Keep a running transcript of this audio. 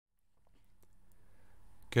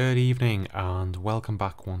Good evening and welcome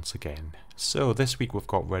back once again. So this week we've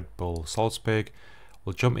got Red Bull Salzburg.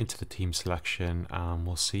 We'll jump into the team selection and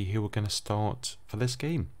we'll see who we're going to start for this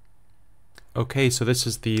game. Okay, so this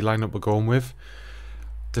is the lineup we're going with.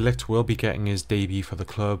 De Ligt will be getting his debut for the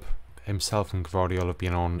club. Himself and Gvardiol have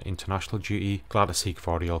been on international duty. Glad to see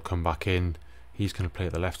Gvardiol come back in. He's going to play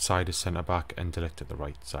at the left side as centre back and De Ligt at the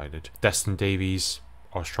right sided. Destin Davies,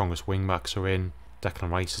 our strongest wing backs, are in.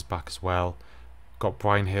 Declan Rice is back as well. Got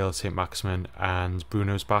Brian Hill, Saint-Maximin, and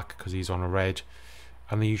Bruno's back because he's on a red,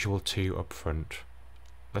 and the usual two up front.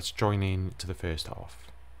 Let's join in to the first half.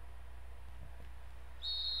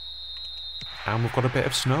 And we've got a bit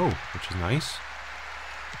of snow, which is nice.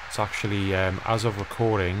 It's actually, as of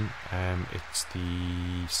recording, it's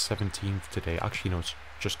the 17th today. Actually, no, it's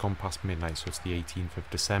just gone past midnight, so it's the 18th of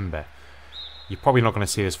December. You're probably not going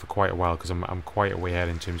to see this for quite a while because I'm quite a way ahead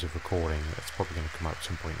in terms of recording. It's probably going to come out at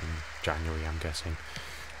some point in January, I'm guessing.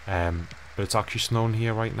 But it's actually snowing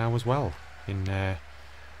here right now as well in the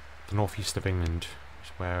northeast of England,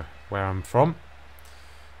 which is where I'm from.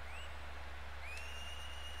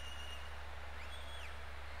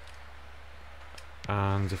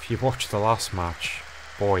 And if you've watched the last match,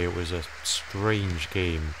 boy, it was a strange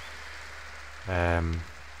game.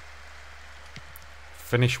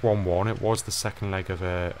 Finished 1-1. It was the second leg of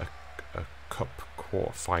a cup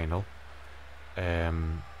quarter final,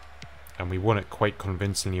 and we won it quite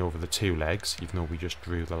convincingly over the two legs, even though we just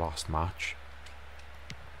drew the last match.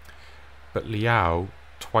 But Liao,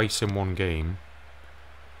 twice in one game,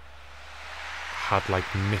 had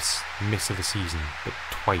like miss of the season, but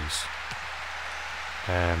twice.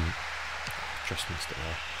 Just missed it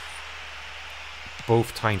there.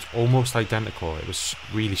 Both times almost identical. It was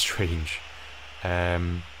really strange.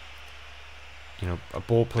 You know, a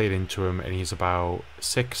ball played into him and he's about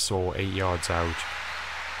 6 or 8 yards out.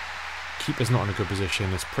 Keeper's not in a good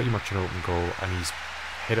position. It's pretty much an open goal and he's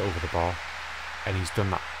hit it over the bar, and he's done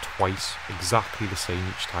that twice, exactly the same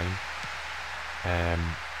each time.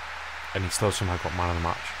 And he still somehow got man of the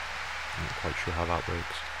match. I'm not quite sure how that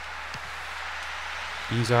works.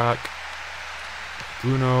 Isaac,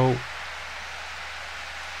 Bruno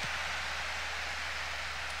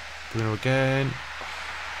again.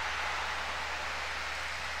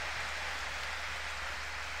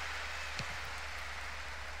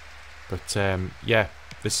 But yeah,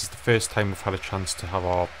 this is the first time we've had a chance to have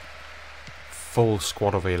our full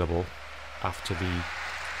squad available after the...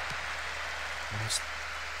 Where's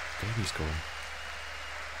Davies going?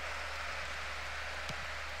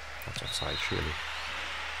 That's offside, surely.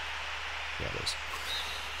 Yeah, it is.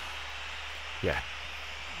 Yeah.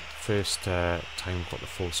 First time we've got the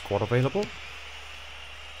full squad available.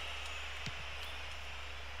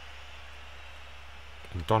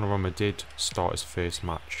 And Donnarumma did start his first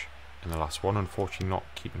match in the last one, unfortunately not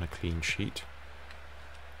keeping a clean sheet.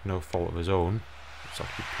 No fault of his own. It's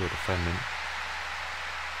actually pure defending.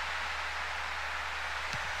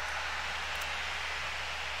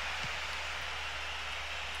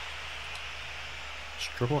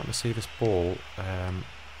 Struggling to see this ball in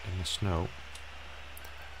the snow.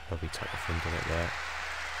 Lovely type of front of it there.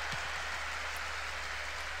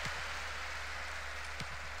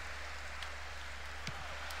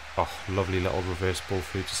 Oh, lovely little reverse ball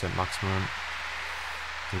through to Saint-Maximin.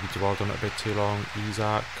 Maybe dwelled on it a bit too long.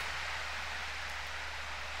 Isaac.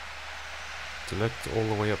 De Ligt all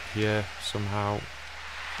the way up here somehow.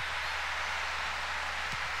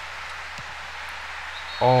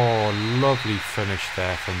 Oh, lovely finish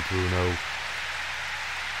there from Bruno.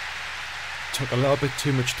 Took a little bit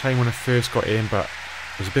too much time when I first got in, but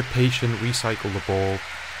was a bit patient, recycled the ball.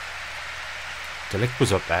 De Ligt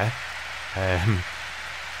was up there.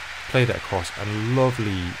 Played it across, and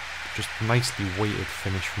lovely, just nicely weighted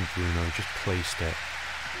finish from Bruno. Just placed it.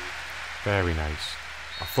 Very nice.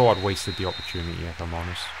 I thought I'd wasted the opportunity, if I'm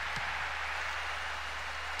honest.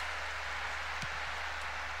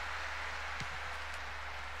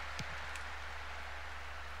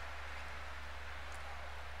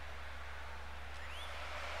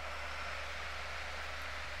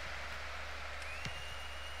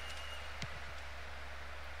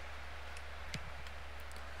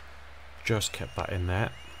 Just kept that in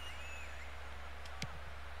there.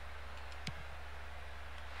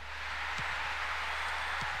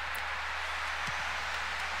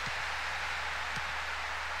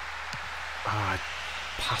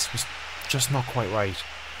 Pass was just not quite right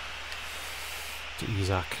to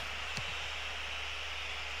Isaac.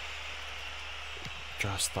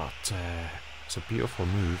 Just that, it's a beautiful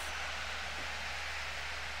move.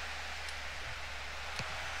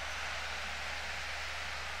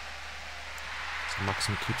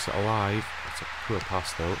 Saint-Maximin keeps it alive. It's a poor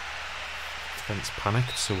pass though. Defence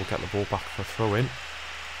panicked, so we'll get the ball back for a throw in.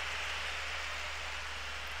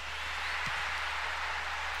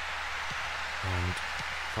 And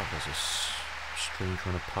that was a strange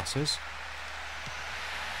run of passes.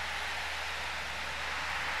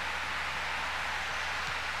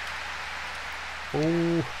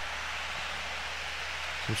 Oh,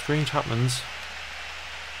 some strange happenings.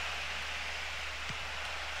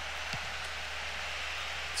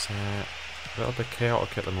 It's a little bit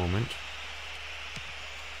chaotic at the moment.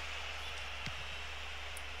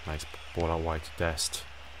 Nice ball out wide to Dest.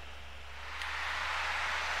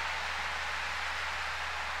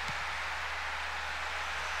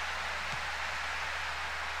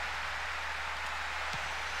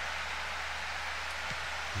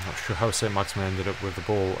 I'm not sure how Saint-Maximin ended up with the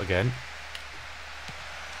ball again.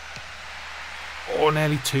 Oh,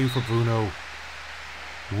 nearly two for Bruno.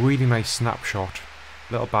 Really nice snapshot.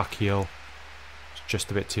 Little back heel.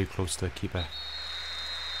 Just a bit too close to the keeper.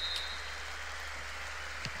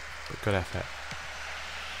 But good effort.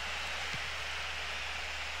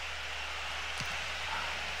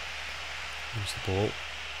 Here's the ball.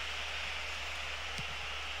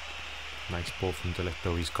 Nice ball from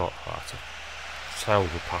Delicto. He's got... Oh, that's a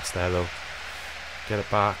terrible pass there though. Get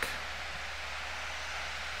it back.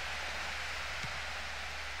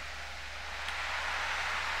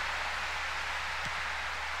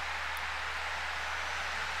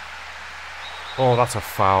 Oh, that's a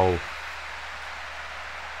foul.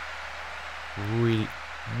 Really...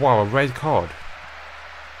 Wow, a red card.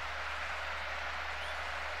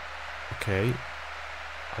 Okay.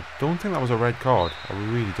 I don't think that was a red card. I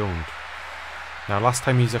really don't. Now, last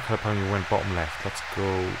time he's apparently went bottom left. Let's go.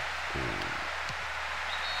 Ooh.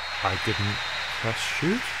 I didn't press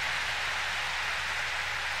shoot.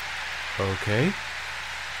 Okay.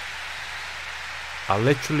 I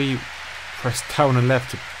literally pressed down and left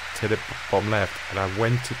to hit it bottom left, and I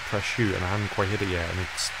went to press shoot and I hadn't quite hit it yet, and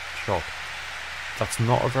it's shot. That's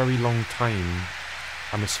not a very long time.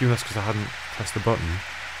 I'm assuming that's because I hadn't pressed the button.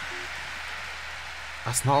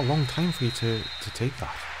 That's not a long time for you to take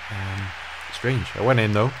that. Strange. It went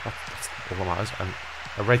in though. That's all that matters. And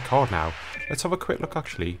a red card now. Let's have a quick look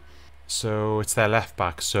actually. So it's their left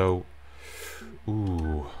back. So,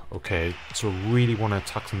 ooh, okay. So really want to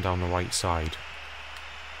attack them down the right side,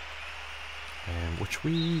 which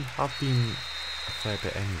we have been a fair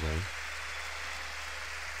bit anyway.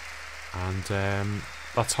 And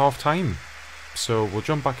that's half time. So we'll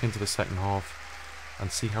jump back into the second half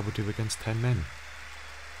and see how we do against 10 men.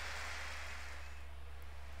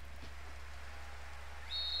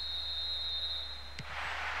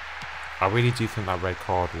 I really do think that red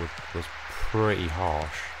card was pretty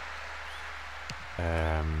harsh.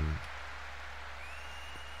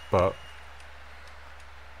 But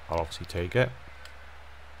I'll obviously take it.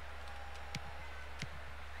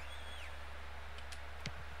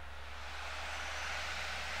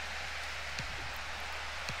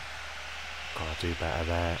 Gotta do better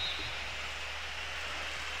there.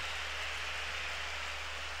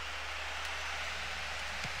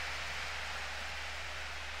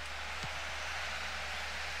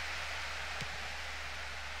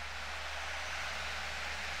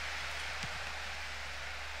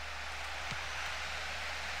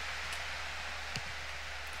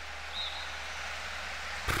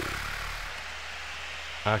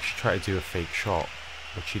 I actually try to do a fake shot,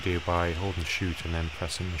 which you do by holding shoot and then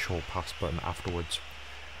pressing the short pass button afterwards,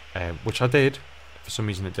 which I did. For some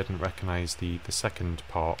reason it didn't recognise the second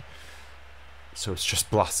part, so it's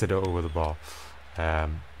just blasted it over the bar.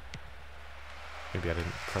 Maybe I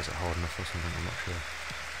didn't press it hard enough or something, I'm not sure.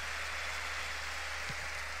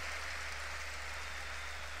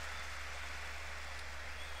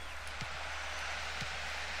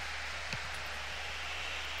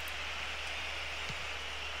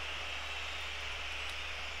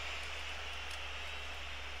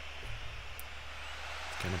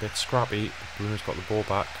 Getting a bit scrappy. Bruno's got the ball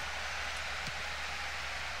back.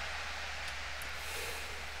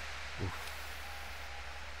 Oof.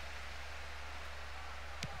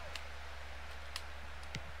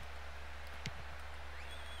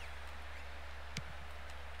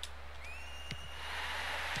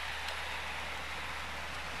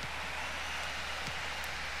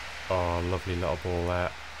 Oh, lovely little ball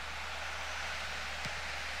there.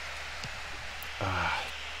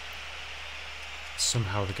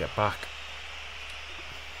 Somehow to get back.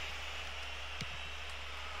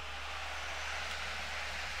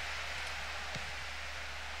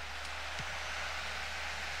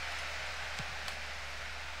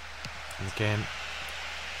 And again,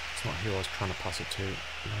 it's not who I was trying to pass it to. Never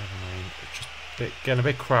mind. It just Getting a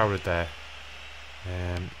bit crowded there.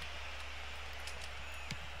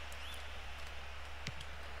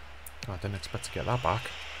 I didn't expect to get that back,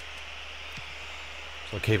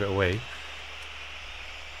 so I gave it away.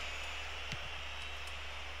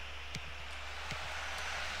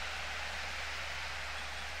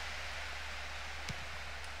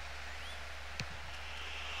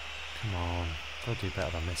 Come on, gotta do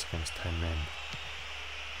better than this against 10 men.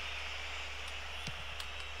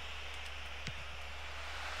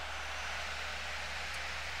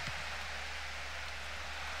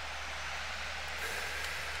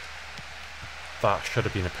 That should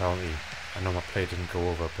have been a penalty. I know my play didn't go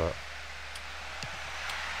over, but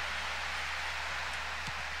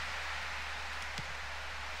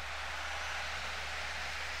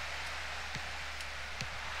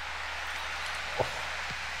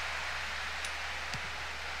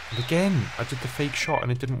and again, I did the fake shot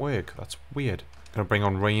and it didn't work. That's weird. Gonna bring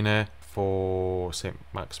on Rayner for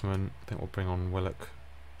Saint-Maximin. I think we'll bring on Willock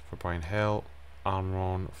for Brian Hill.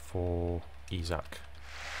 Amron for Isaac.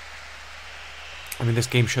 I mean, this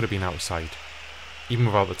game should have been outside. Even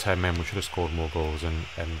without the 10 men, we should have scored more goals, and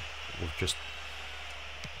we've just...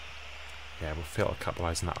 yeah, we've failed to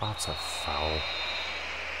capitalise on that. That's a foul.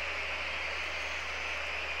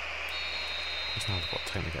 Because now we've got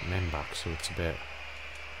time to get men back, so it's a bit...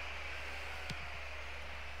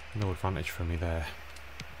 no advantage for me there.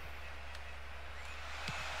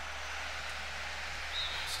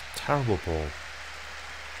 It's a terrible ball.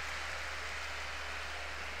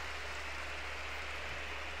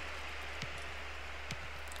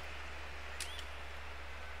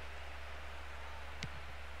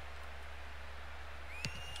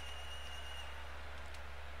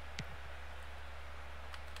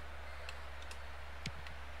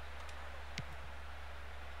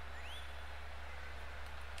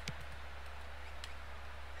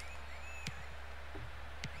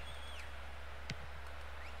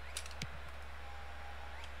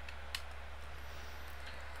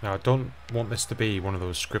 Now, I don't want this to be one of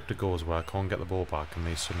those scripted goals where I can't get the ball back and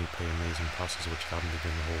they suddenly play amazing passes, which I haven't been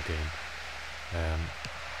doing the whole game.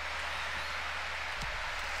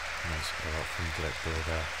 Nice goal out from Director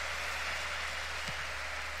there.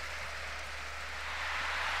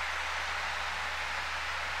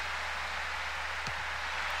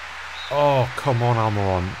 Oh, come on,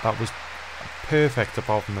 Almiron. That was perfect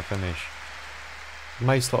apart from the finish.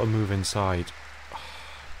 Nice little move inside. Oh,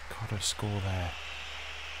 gotta score there.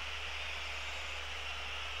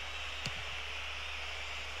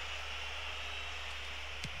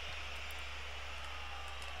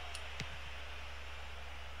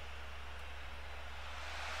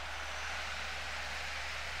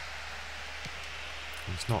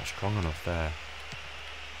 He's not strong enough there.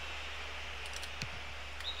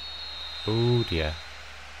 Oh dear.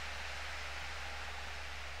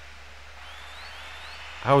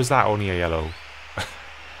 How is that only a yellow?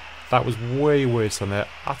 That was way worse than that.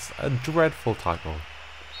 That's a dreadful tackle.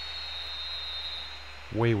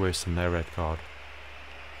 Way worse than their red card.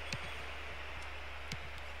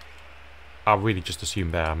 I really just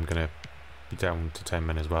assumed there I'm going to be down to 10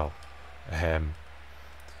 men as well.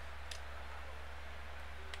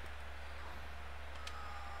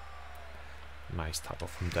 Nice tackle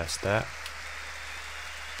from Dest there.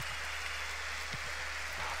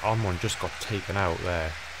 Almond just got taken out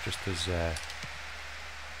there, just as yeah,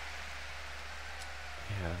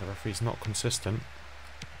 the referee's not consistent.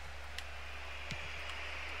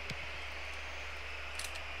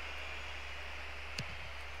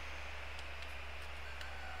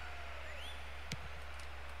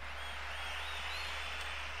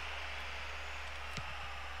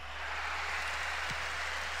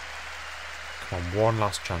 Come on, one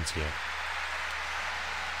last chance here.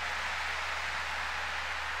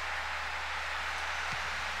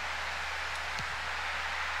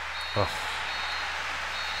 Oh.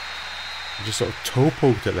 I just sort of toe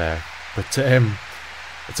poked it there. But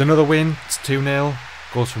it's another win. It's 2-0.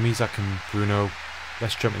 Goals from Isaac and Bruno.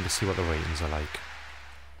 Let's jump in to see what the ratings are like.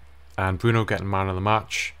 And Bruno getting man of the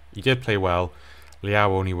match. He did play well.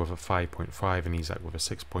 Liao only with a 5.5 and Isaac with a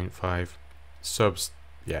 6.5. Subs,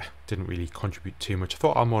 yeah, didn't really contribute too much. I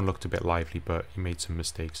thought Almond looked a bit lively, but he made some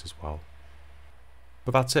mistakes as well.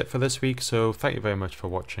 But that's it for this week, so thank you very much for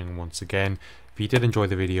watching once again. If you did enjoy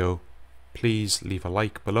the video, please leave a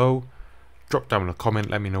like below. Drop down a comment,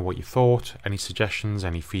 let me know what you thought, any suggestions,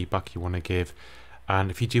 any feedback you want to give.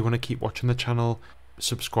 And if you do want to keep watching the channel,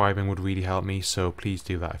 subscribing would really help me, so please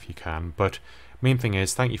do that if you can. But main thing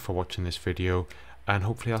is, thank you for watching this video, and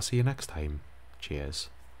hopefully I'll see you next time. Cheers.